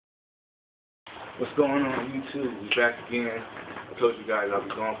What's going on YouTube? We back again. I told you guys I'll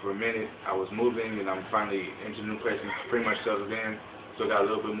be gone for a minute. I was moving and I'm finally into a new place and pretty much settled in. Still got a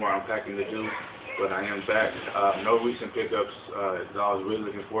little bit more unpacking to do, but I am back. No recent pickups. I was really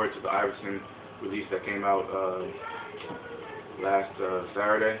looking forward to the Iverson release that came out last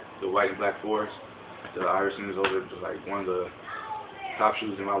Saturday, the white and black forest. The Iverson is over like one of the top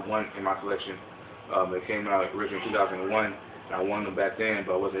shoes in my collection. It came out originally in 2001, and I wanted them back then,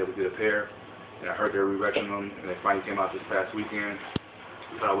 but I wasn't able to get a pair. And I heard they were re-retching them, and they finally came out this past weekend,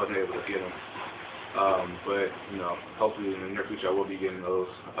 but I wasn't able to get them. But, you know, hopefully in the near future I will be getting those.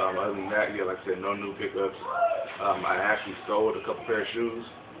 Other than that, yeah, like I said, no new pickups. I actually sold a couple pair of shoes,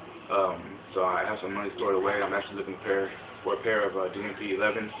 so I have some money stored away. I'm actually looking for a pair of DMP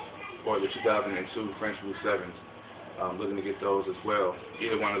 11s or the 2002 French Blue 7s. Looking to get those as well.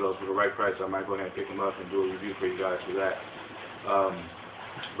 Either one of those for the right price, I might go ahead and pick them up and do a review for you guys for that.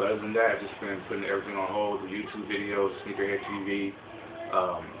 But other than that, I've just been putting everything on hold, the YouTube videos, Sneakerhead TV,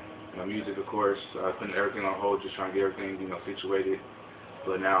 my music, of course, putting everything on hold, just trying to get everything, you know, situated.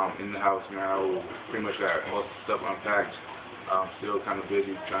 But now I'm in the house now, pretty much got most of the stuff unpacked. I'm still kind of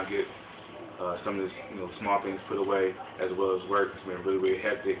busy trying to get some of this, you know, small things put away, as well as work. It's been really, really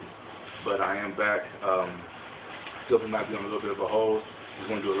hectic. But I am back. Still might be on a little bit of a hold. Just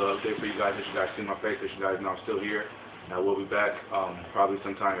want to do a little update for you guys, let you guys see my face, let you guys know I'm still here. I will be back probably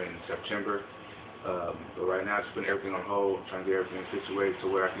sometime in September. But right now, just putting everything on hold, trying to get everything situated to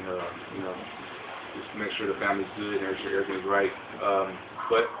where I can, you know, just make sure the family's good and make sure everything's right.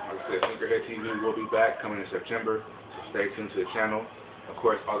 But like I said, Sneakerhead TV will be back coming in September. So stay tuned to the channel. Of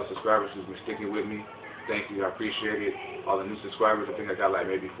course, all the subscribers who've been sticking with me, thank you. I appreciate it. All the new subscribers, I think I got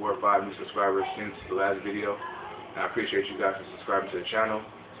like maybe 4 or 5 new subscribers since the last video. And I appreciate you guys for subscribing to the channel.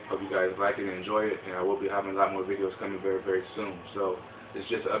 Hope you guys like it and enjoy it, and I will be having a lot more videos coming very, very soon. So it's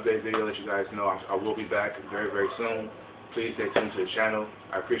just an update video, let you guys know I will be back very, very soon. Please stay tuned to the channel.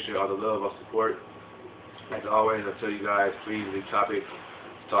 I appreciate all the love, all support. As always, I tell you guys, please leave topics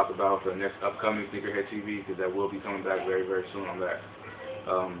to talk about the next upcoming Sneakerhead TV, because that will be coming back very, very soon on that.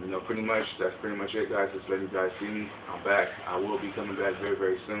 You know, that's pretty much it, guys. Just letting you guys see me. I'm back. I will be coming back very,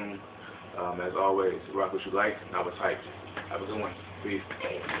 very soon. As always, rock what you like, and I was hyped. Have a good one. Peace.